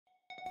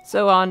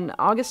So on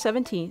August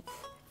 17th,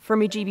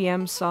 Fermi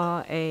GBM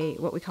saw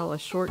what we call a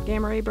short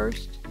gamma ray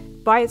burst.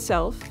 By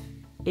itself,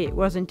 it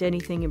wasn't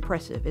anything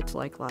impressive. It's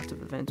like lots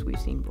of events we've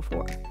seen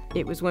before.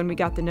 It was when we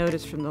got the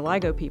notice from the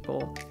LIGO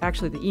people,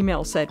 actually the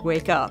email said,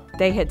 "Wake up."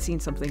 They had seen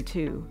something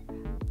too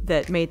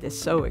that made this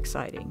so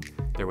exciting.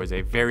 There was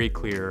a very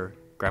clear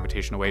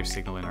gravitational wave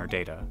signal in our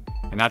data.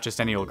 And not just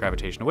any old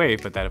gravitational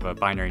wave, but that of a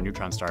binary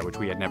neutron star, which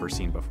we had never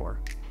seen before.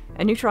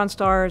 And neutron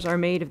stars are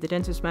made of the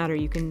densest matter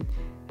you can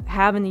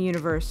have in the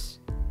universe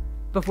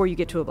before you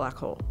get to a black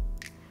hole.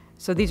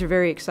 So these are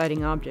very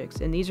exciting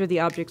objects, and these are the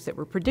objects that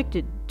were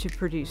predicted to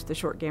produce the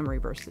short gamma ray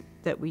burst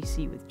that we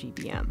see with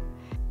GBM.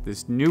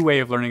 This new way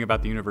of learning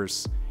about the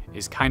universe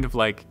is kind of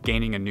like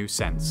gaining a new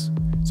sense.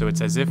 So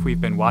it's as if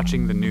we've been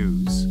watching the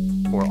news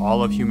for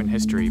all of human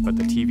history, but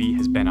the TV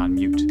has been on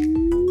mute.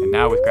 And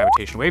now with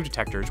gravitational wave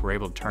detectors, we're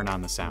able to turn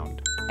on the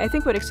sound. I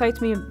think what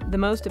excites me the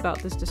most about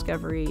this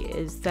discovery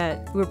is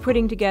that we're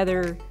putting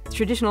together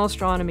traditional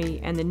astronomy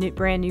and the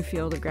brand new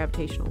field of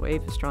gravitational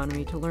wave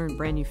astronomy to learn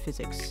brand new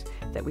physics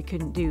that we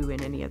couldn't do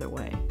in any other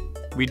way.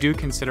 We do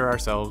consider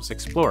ourselves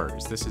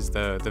explorers. This is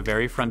the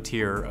very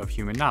frontier of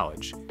human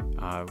knowledge.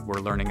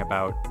 We're learning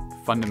about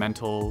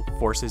fundamental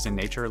forces in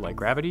nature like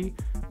gravity.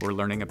 We're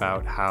learning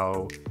about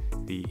how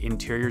the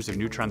interiors of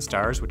neutron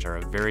stars, which are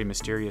a very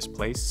mysterious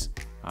place,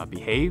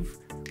 behave.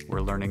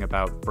 We're learning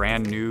about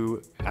brand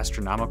new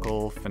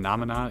astronomical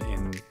phenomena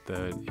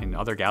in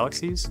other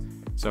galaxies.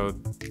 So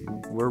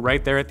we're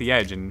right there at the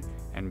edge, and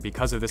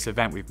because of this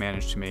event, we've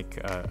managed to make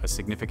a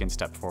significant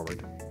step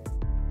forward.